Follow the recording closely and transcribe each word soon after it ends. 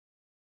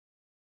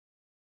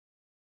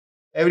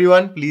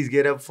Everyone, please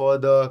get up for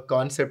the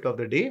concept of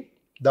the day.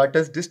 That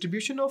is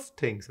distribution of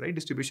things, right?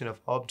 Distribution of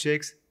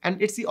objects.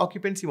 And it's the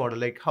occupancy model,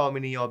 like how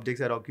many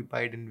objects are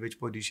occupied in which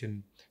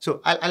position.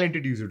 So I'll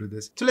introduce you to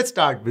this. So let's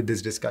start with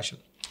this discussion.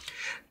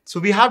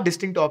 So we have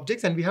distinct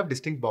objects and we have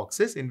distinct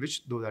boxes in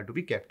which those are to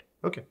be kept.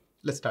 Okay,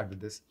 let's start with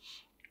this.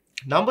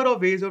 Number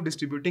of ways of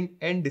distributing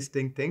n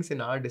distinct things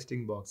in our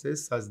distinct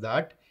boxes such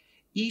that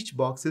each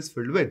box is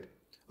filled with.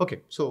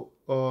 Okay, so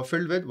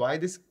filled with, why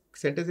this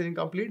sentence is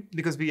incomplete?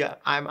 Because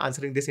I'm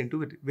answering this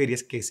into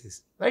various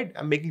cases, right?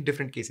 I'm making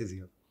different cases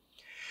here.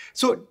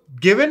 So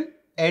given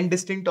n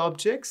distinct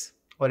objects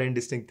or n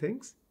distinct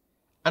things,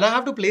 and I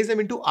have to place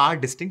them into R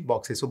distinct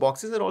boxes. So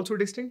boxes are also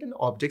distinct and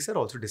objects are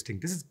also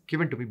distinct. This is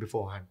given to me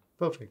beforehand.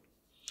 Perfect.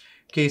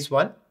 Case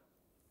 1.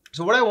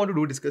 So what I want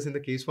to discuss in the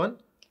case 1,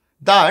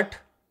 that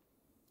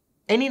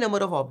any number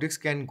of objects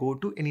can go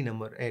to any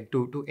number,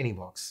 to any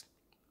box.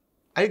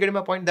 Are you getting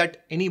my point?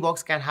 That any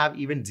box can have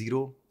even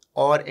 0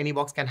 or any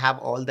box can have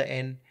all the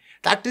n.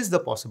 That is the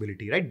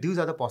possibility, right? These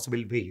are the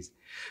possible ways.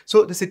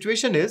 So the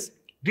situation is,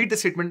 read the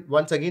statement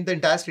once again, the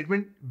entire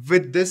statement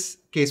with this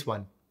case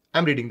 1.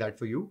 I'm reading that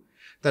for you.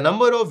 The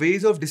number of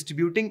ways of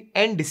distributing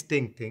n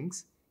distinct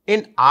things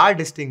in R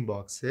distinct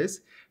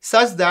boxes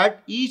such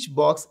that each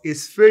box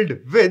is filled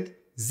with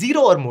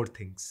 0 or more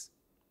things.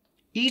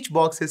 Each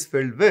box is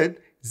filled with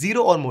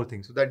 0 or more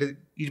things. So that is,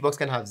 each box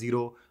can have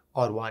 0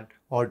 or 1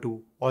 or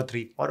 2 or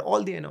 3 or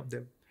all the n of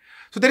them.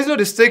 So there is no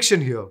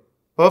restriction here.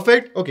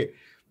 Perfect. Okay.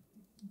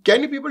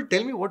 Can you people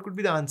tell me what could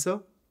be the answer?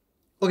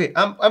 Okay,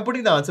 I'm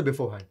putting the answer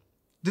beforehand.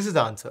 This is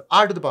the answer.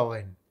 R to the power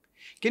n.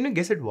 Can you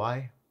guess it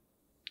why?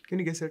 Can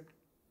you guess it?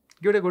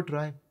 Give it a good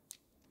try.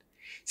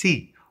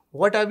 See,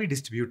 what are we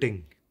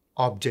distributing?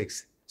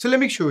 Objects. So let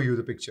me show you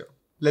the picture.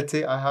 Let's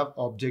say I have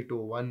object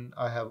O1,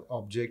 I have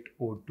object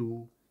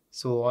O2,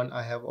 so on.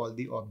 I have all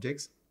the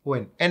objects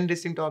On. N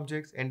distinct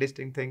objects, n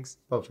distinct things.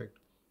 Perfect.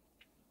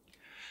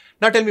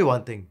 Now tell me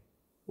one thing.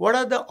 What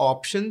are the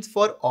options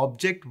for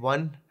object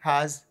 1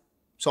 has?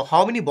 So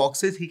how many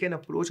boxes he can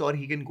approach or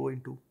he can go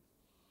into?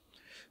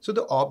 So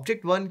the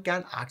object 1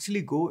 can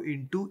actually go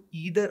into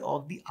either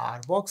of the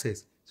R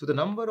boxes. So the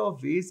number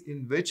of ways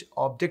in which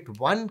object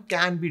 1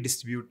 can be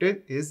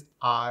distributed is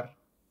R.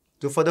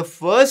 So for the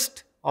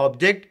first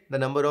object, the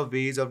number of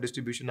ways of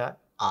distribution are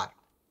R.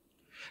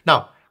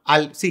 Now,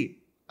 I'll see,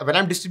 when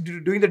I'm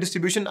doing the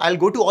distribution, I'll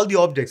go to all the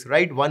objects,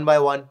 right? One by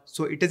one.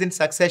 So it is in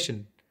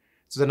succession.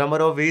 So the number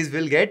of ways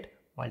will get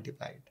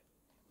multiplied.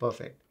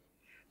 Perfect.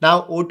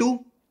 Now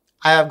O2,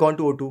 I have gone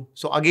to O2.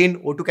 So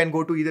again, O2 can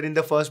go to either in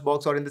the first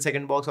box or in the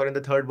second box or in the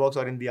third box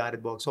or in the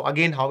Rth box. So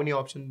again, how many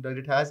options does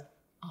it has?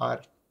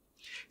 R.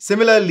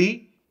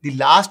 Similarly, the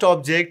last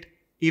object,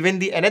 even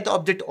the nth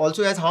object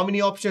also has how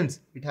many options?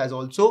 It has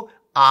also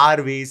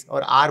R ways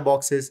or R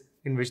boxes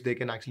in which they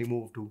can actually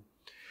move to.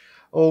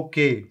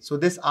 Okay, so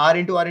this R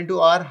into R into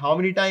R, how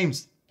many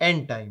times?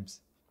 N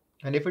times.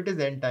 And if it is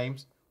n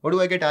times, what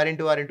do I get? R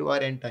into R into R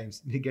n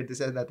times. We get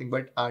this as nothing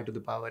but R to the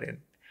power n.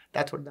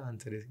 That's what the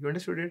answer is. You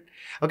understood it?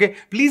 Okay,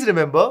 please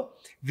remember,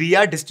 we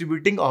are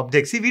distributing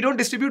objects. See, we don't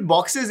distribute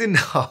boxes in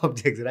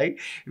objects, right?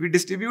 We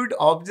distribute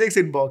objects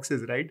in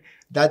boxes, right?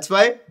 That's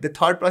why the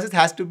thought process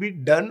has to be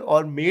done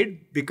or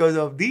made because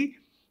of the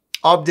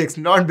objects,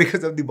 not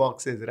because of the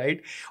boxes,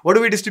 right? What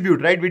do we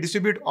distribute, right? We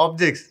distribute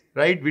objects,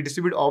 right? We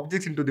distribute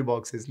objects into the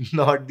boxes,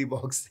 not the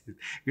boxes.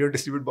 We don't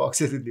distribute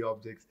boxes in the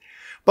objects.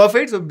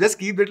 Perfect. So just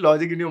keep that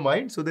logic in your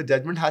mind. So the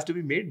judgment has to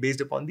be made based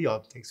upon the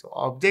objects. So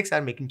objects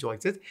are making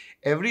choices.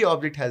 Every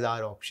object has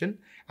R option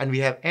and we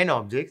have n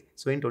objects.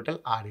 So in total,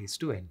 R is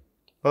to n.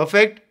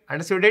 Perfect.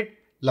 Understood it?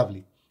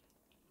 Lovely.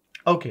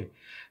 Okay.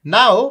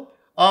 Now,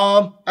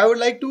 I would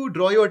like to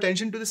draw your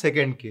attention to the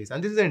second case.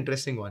 And this is an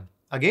interesting one.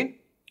 Again,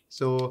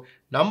 so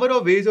number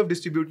of ways of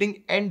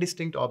distributing n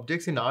distinct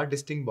objects in R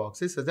distinct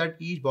boxes such that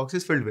each box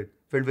is filled with.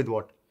 Filled with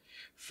what?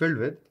 Filled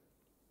with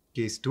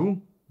case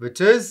 2,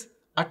 which is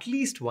at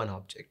least one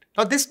object.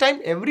 Now this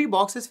time every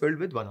box is filled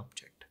with one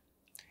object.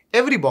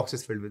 Every box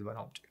is filled with one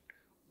object.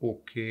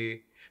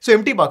 Okay. So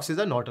empty boxes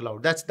are not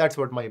allowed. That's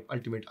what my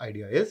ultimate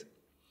idea is.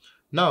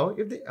 Now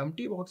if the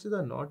empty boxes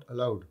are not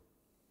allowed,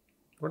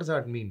 what does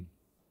that mean?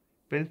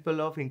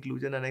 Principle of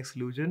inclusion and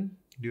exclusion.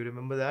 Do you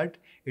remember that?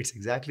 It's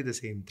exactly the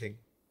same thing.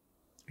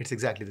 It's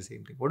exactly the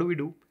same thing. What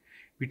do?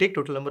 We take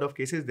total number of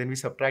cases, then we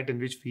subtract in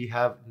which we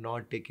have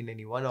not taken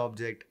any one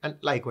object. And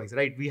likewise,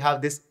 right? We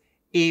have this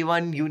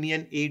A1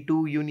 union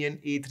A2 union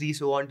A3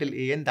 so on till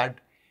AN, that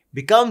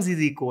becomes is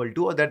equal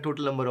to, or that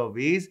total number of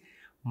ways,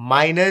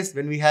 minus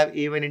when we have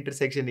A1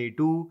 intersection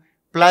A2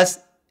 plus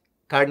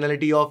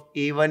cardinality of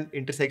A1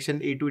 intersection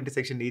A2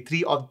 intersection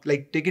A3, of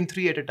like taken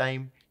 3 at a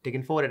time,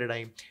 taken 4 at a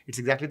time. It's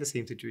exactly the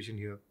same situation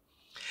here.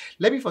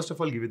 Let me first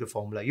of all give you the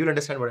formula. You'll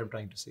understand what I'm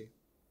trying to say.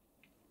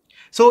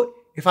 So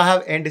if I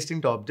have n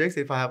distinct objects,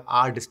 if I have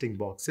R distinct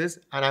boxes,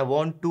 and I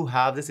want to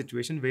have the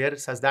situation where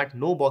such that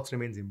no box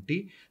remains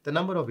empty, the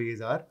number of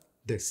ways are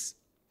this.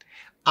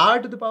 R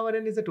to the power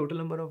n is the total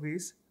number of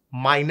ways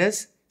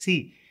minus,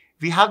 see,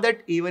 we have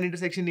that A1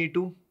 intersection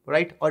A2,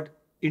 right? Or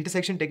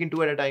intersection taking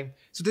 2 at a time.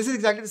 So this is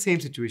exactly the same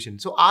situation.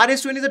 So R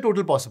raised to n is a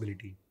total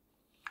possibility,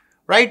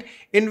 right?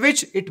 In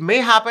which it may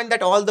happen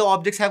that all the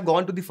objects have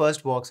gone to the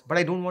first box, but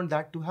I don't want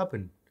that to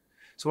happen.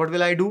 So what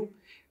will I do?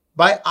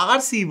 By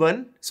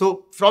RC1,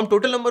 so from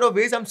total number of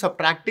ways, I'm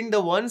subtracting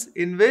the ones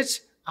in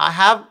which I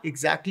have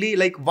exactly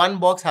like one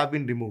box have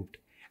been removed.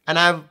 And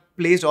I have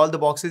placed all the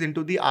boxes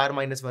into the R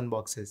minus 1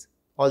 boxes.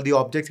 All the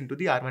objects into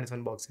the R minus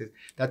 1 boxes.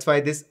 That's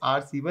why this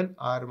RC1,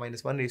 R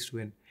minus 1 raised to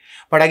n.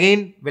 But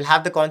again, we'll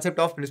have the concept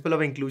of principle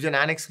of inclusion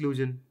and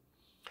exclusion.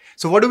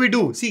 So what do we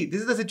do? See,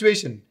 this is the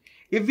situation.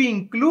 If we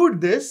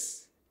include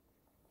this,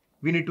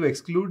 we need to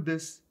exclude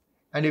this.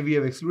 And if we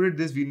have excluded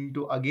this, we need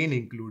to again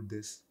include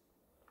this.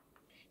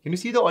 Can you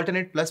see the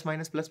alternate plus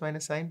minus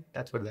sign?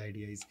 That's what the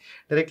idea is.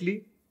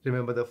 Directly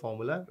remember the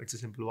formula. It's a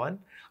simple one.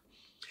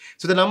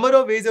 So the number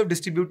of ways of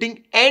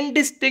distributing n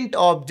distinct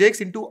objects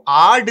into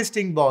R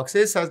distinct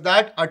boxes such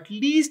that at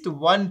least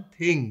one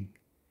thing,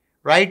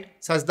 right?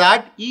 Such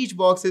that each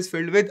box is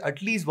filled with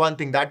at least one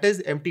thing. That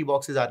is, empty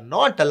boxes are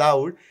not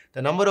allowed.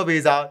 The number of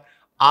ways are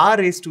R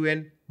raised to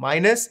n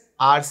minus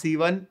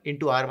RC1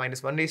 into R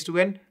minus 1 raised to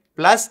n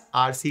plus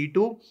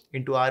RC2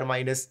 into R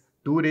minus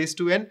 2 raised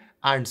to n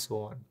and so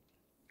on.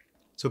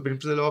 So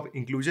principle of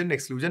inclusion,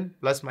 exclusion,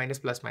 plus minus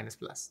plus minus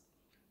plus.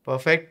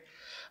 Perfect.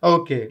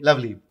 Okay,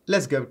 lovely.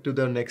 Let's get to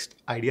the next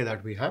idea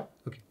that we have.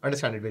 Okay,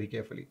 understand it very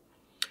carefully.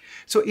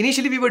 So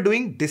initially we were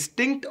doing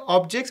distinct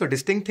objects or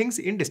distinct things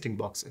in distinct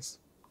boxes.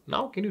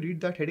 Now can you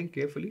read that heading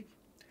carefully?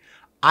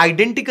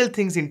 Identical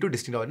things into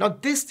distinct objects. Now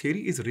this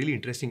theory is really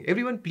interesting.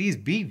 Everyone please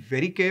be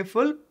very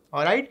careful.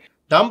 Alright.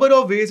 Number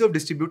of ways of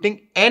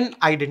distributing n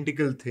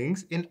identical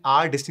things in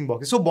R distinct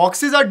boxes. So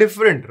boxes are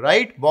different,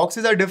 right?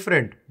 Boxes are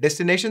different.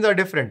 Destinations are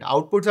different.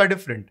 Outputs are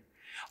different.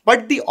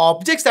 But the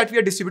objects that we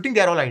are distributing, they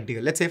are all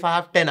identical. Let's say if I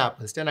have 10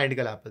 apples, 10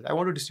 identical apples, I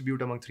want to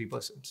distribute among 3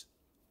 persons.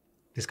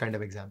 This kind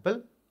of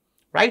example,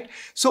 right?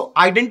 So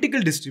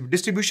identical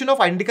distribution of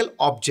identical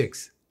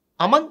objects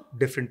among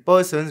different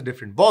persons,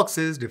 different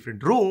boxes,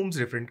 different rooms,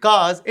 different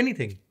cars,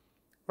 anything,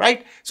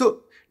 right?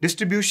 So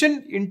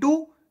distribution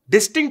into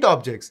distinct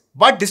objects,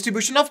 but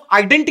distribution of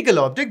identical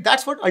objects,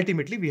 that's what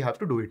ultimately we have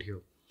to do it here.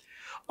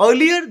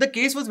 Earlier, the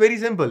case was very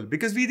simple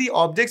because the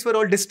objects were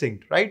all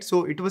distinct, right?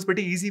 So it was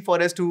pretty easy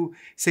for us to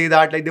say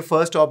that like the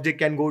first object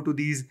can go to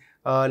these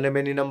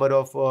many number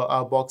of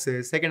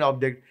boxes, second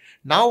object.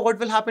 Now what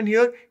will happen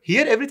here?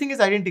 Here everything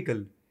is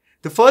identical.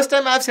 The first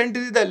time I have sent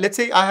let's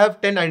say I have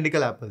 10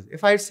 identical apples.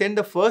 If I send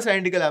the first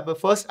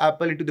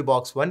apple into the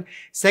box 1,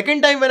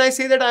 second time when I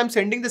say that I am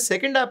sending the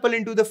second apple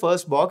into the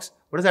first box,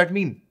 what does that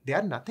mean? They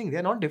are nothing, they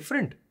are not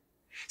different.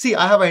 See,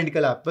 I have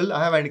identical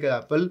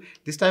apple,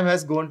 this time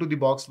has gone to the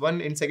box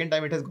 1, in second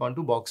time it has gone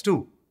to box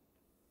 2.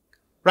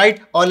 Right?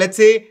 Or let's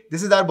say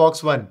this is our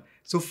box 1.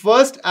 So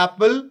first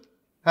apple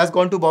has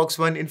gone to box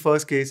 1 in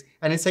first case,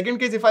 and in second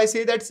case if I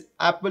say that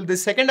the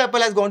second apple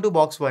has gone to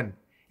box 1,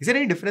 is there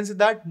any difference in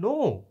that?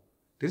 No,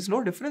 there is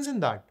no difference in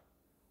that.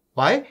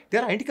 Why? They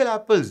are identical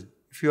apples.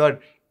 If you are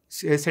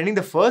sending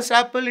the first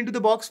apple into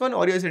the box 1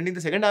 or you are sending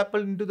the second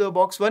apple into the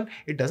box 1,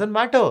 it doesn't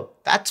matter.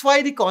 That's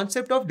why the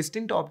concept of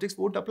distinct objects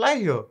won't apply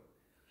here.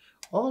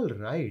 All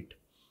right.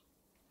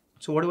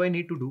 So what do I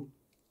need to do?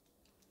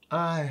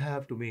 I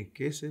have to make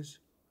cases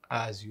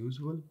as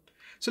usual.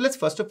 So let's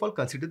first of all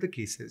consider the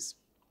cases.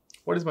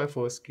 What is my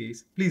first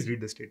case? Please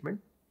read the statement.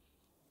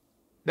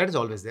 That is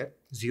always there.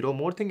 0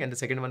 more thing, and the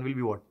second one will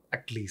be what?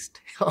 At least.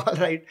 All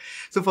right.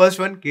 So first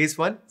one, case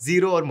 1,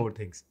 0 or more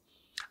things.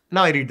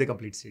 Now I read the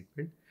complete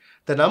statement.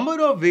 The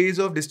number of ways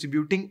of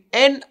distributing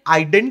n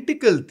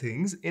identical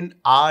things in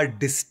R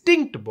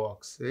distinct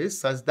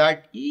boxes such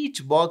that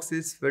each box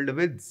is filled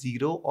with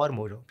 0 or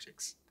more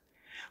objects.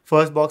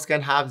 First box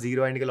can have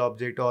 0 identical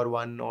object or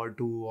 1 or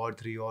 2 or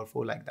 3 or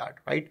 4 like that,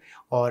 right?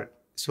 Or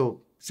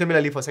so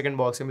similarly for second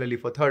box, similarly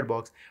for third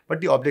box, but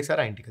the objects are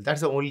identical.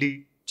 That's the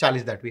only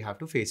challenge that we have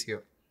to face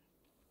here.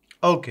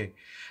 Okay,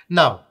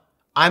 now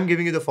I'm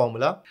giving you the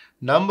formula.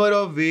 Number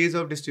of ways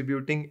of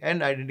distributing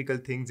n identical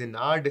things in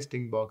R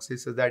distinct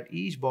boxes so that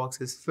each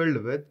box is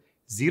filled with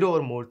 0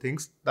 or more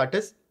things, that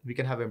is, we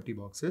can have empty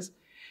boxes,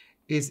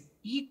 is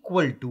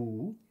equal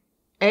to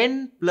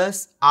n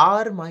plus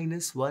R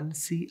minus 1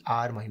 C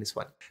R minus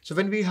 1. So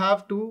when we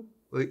have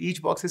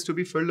each box is to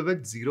be filled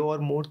with 0 or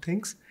more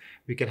things,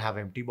 we can have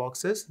empty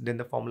boxes. Then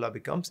the formula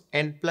becomes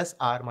n plus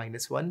R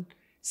minus 1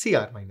 C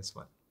R minus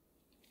 1.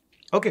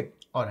 Okay,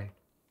 all right.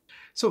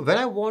 So when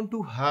I want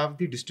to have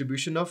the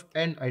distribution of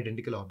n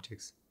identical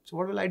objects, so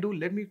what will I do?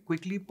 Let me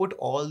quickly put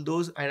all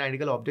those n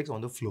identical objects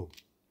on the floor.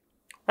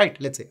 Right,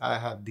 let's say I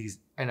have these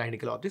n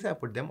identical objects, I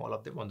put all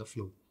of them on the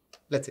floor.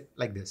 Let's say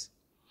like this.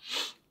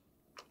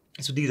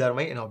 So these are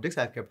my n objects,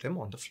 I have kept them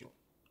on the floor.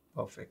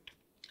 Perfect.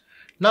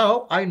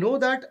 Now I know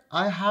that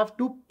I have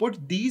to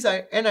put these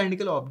n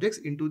identical objects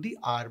into the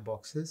R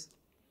boxes.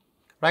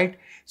 Right?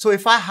 So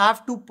if I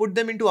have to put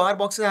them into R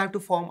boxes, I have to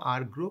form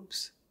R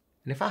groups.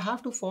 And if I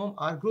have to form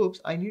R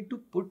groups, I need to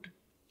put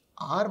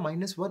R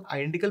minus 1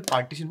 identical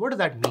partition. What does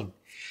that mean?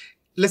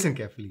 Listen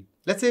carefully.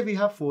 Let's say we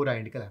have 4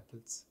 identical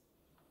apples.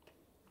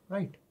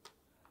 Right?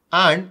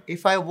 And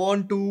if I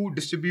want to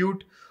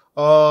distribute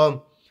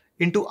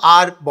into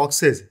R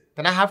boxes,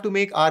 then I have to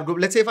make R group.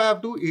 Let's say if I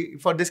have to,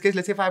 for this case,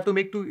 let's say if I have to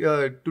make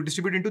to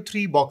distribute into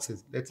 3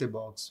 boxes. Let's say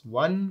box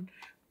 1,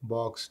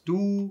 box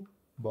 2,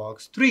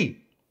 box 3.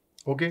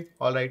 Okay,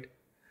 all right.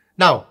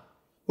 Now,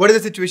 what is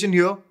the situation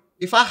here?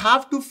 If I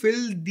have to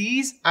fill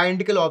these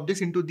identical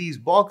objects into these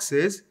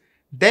boxes,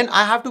 then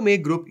I have to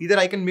make group. Either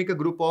I can make a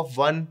group of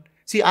 1.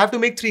 See, I have to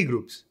make 3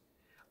 groups.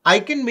 I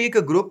can make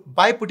a group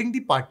by putting the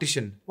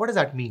partition. What does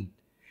that mean?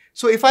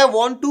 So if I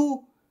want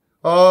to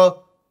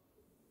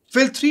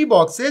fill 3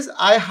 boxes,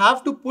 I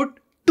have to put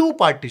 2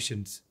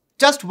 partitions.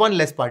 Just 1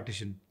 less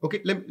partition.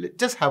 Okay, let's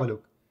just have a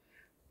look.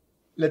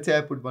 Let's say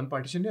I put 1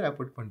 partition here, I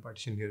put 1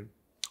 partition here.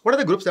 What are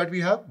the groups that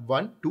we have?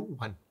 1, 2,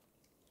 1.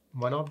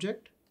 1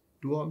 object,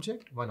 2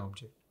 object, 1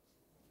 object.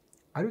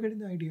 Are you getting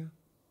the idea?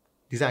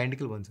 These are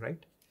identical ones,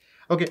 right?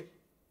 Okay.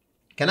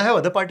 Can I have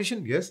other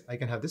partition? Yes, I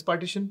can have this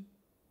partition.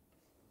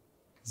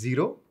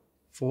 0,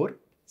 4,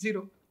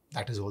 0.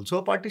 That is also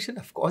a partition.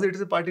 Of course, it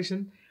is a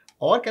partition.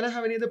 Or can I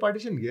have any other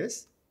partition?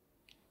 Yes.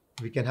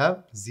 We can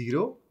have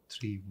 0,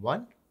 3,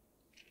 1.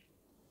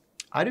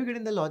 Are you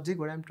getting the logic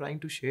what I'm trying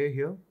to share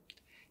here?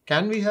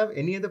 Can we have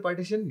any other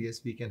partition?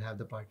 Yes, we can have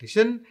the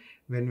partition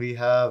when we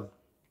have,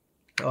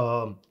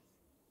 so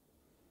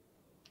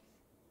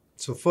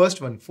first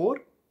one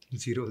 4,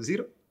 0,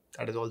 0.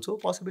 That is also a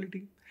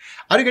possibility.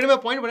 Are you getting my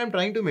point? What I'm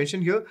trying to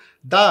mention here,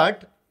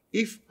 that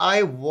if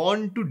I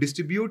want to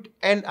distribute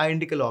n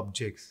identical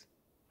objects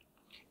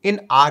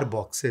in R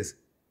boxes,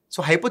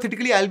 so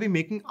hypothetically I'll be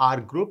making R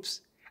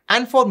groups,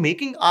 and for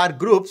making R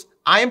groups,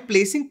 I am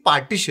placing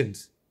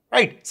partitions.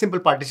 Right, simple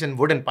partition,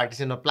 wooden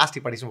partition or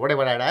plastic partition,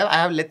 whatever I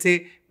have, let's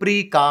say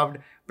pre-carved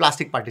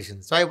plastic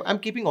partitions. So I'm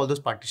keeping all those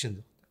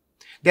partitions.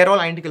 They're all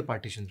identical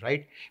partitions,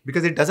 right?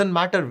 Because it doesn't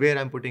matter where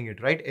I'm putting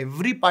it, right?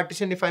 Every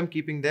partition, if I'm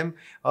keeping them,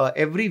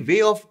 every way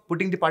of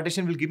putting the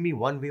partition will give me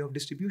one way of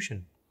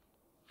distribution.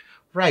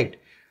 Right.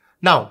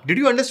 Now, did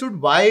you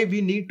understood why we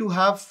need to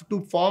have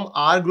to form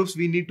R groups?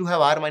 We need to have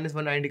R minus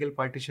 1 identical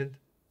partitions,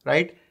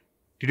 right?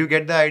 Did you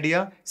get the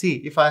idea? See,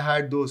 if I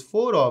had those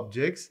 4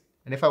 objects,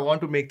 and if I want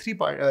to make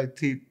I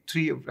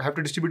have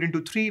to distribute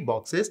into 3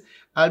 boxes,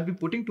 I'll be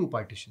putting 2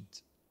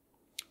 partitions.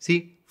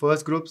 See,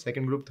 first group,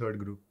 second group, third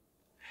group.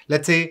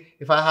 Let's say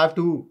if I have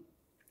to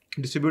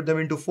distribute them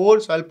into 4,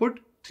 so I'll put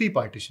 3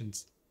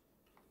 partitions.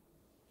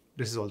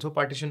 This is also a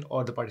partition,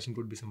 or the partition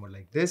could be somewhat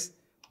like this: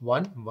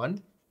 1,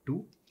 1,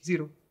 2,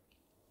 0.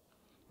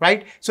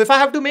 Right? So if I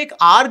have to make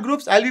R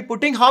groups, I'll be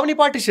putting how many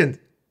partitions?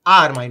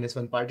 R minus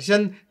 1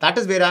 partition. That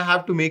is where I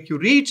have to make you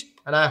reach,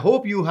 and I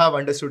hope you have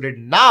understood it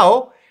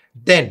now.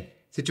 Then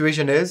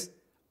situation is,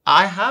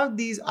 I have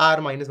these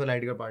R minus 1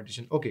 identical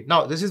partition. Okay,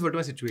 now this is what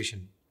my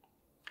situation.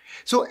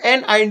 So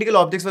n identical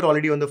objects were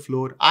already on the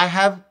floor. I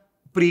have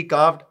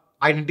pre-carved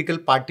identical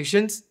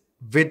partitions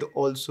with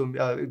also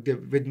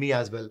with me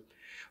as well.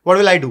 What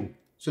will I do?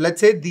 So let's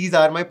say these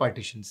are my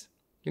partitions.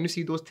 Can you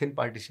see those thin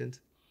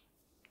partitions?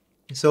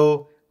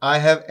 So I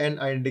have n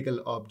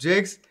identical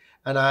objects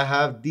and I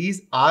have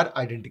these R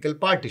identical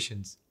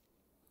partitions.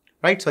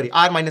 Right? Sorry,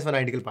 R minus 1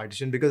 identical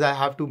partition, because I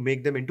have to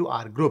make them into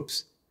R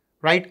groups.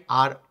 Right?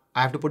 I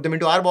have to put them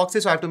into R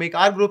boxes, so I have to make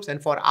R groups,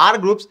 and for R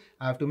groups,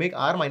 I have to make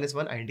R minus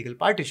 1 identical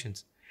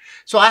partitions.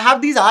 So I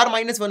have these R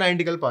minus 1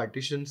 identical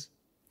partitions.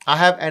 I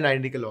have n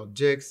identical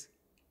objects.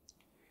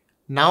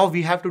 Now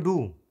we have to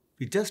do,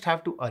 we just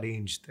have to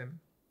arrange them.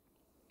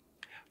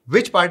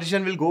 Which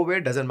partition will go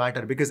where doesn't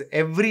matter, because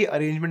every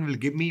arrangement will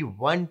give me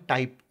one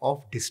type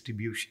of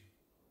distribution.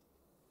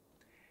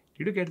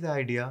 Did you get the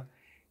idea?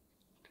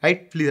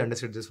 Right? Please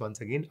understand this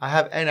once again. I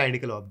have n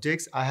identical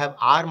objects. I have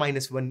R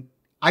minus 1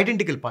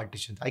 identical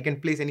partitions. I can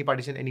place any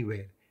partition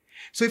anywhere.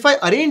 So if I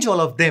arrange all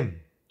of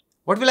them,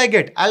 what will I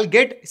get? I'll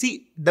get,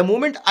 see, the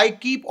moment I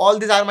keep all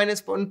this R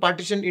minus 1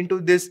 partition into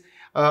this,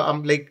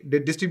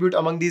 distribute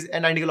among these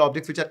n identical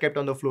objects which are kept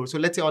on the floor. So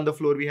let's say on the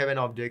floor we have n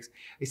objects.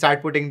 I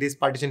start putting this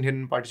partition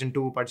here, partition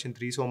 2, partition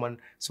 3,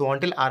 so on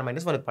till R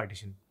minus 1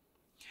 partition.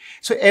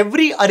 So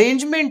every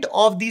arrangement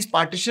of these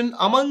partition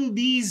among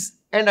these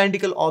n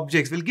identical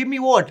objects will give me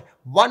what?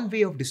 One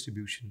way of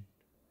distribution.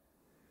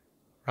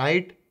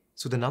 Right?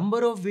 So the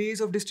number of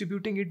ways of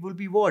distributing it will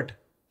be what?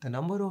 The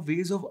number of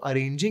ways of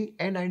arranging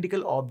n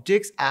identical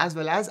objects as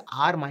well as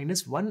R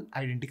minus 1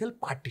 identical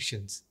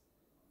partitions.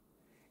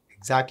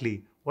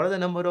 Exactly. What are the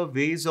number of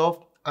ways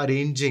of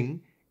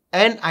arranging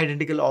n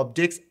identical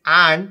objects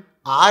and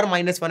R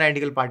minus 1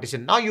 identical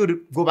partition? Now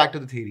you go back to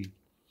the theory.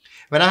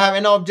 When I have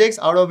n objects,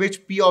 out of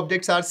which p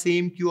objects are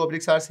same, q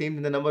objects are same,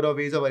 then the number of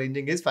ways of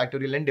arranging is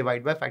factorial n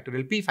divided by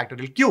factorial p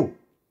factorial q.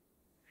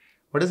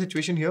 What is the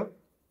situation here?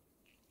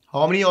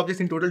 How many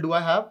objects in total do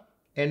I have?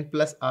 N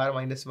plus R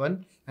minus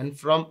 1. And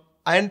from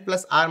n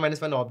plus R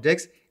minus 1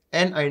 objects,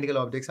 n identical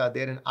objects are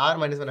there and R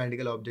minus 1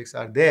 identical objects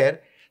are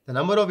there. The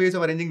number of ways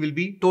of arranging will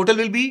be, total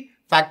will be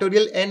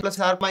factorial n plus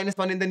R minus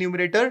 1 in the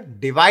numerator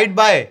divided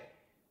by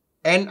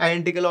n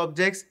identical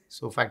objects.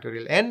 So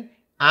factorial n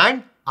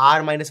and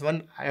R minus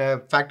 1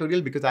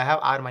 factorial, because I have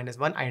R minus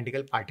 1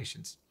 identical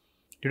partitions.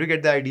 Did you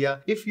get the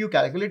idea? If you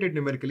calculate it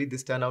numerically,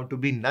 this turn out to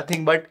be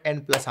nothing but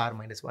n plus r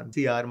minus 1.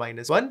 See r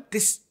minus 1.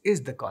 This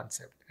is the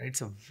concept. And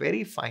it's a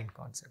very fine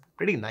concept.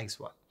 Pretty nice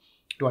one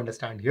to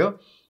understand here.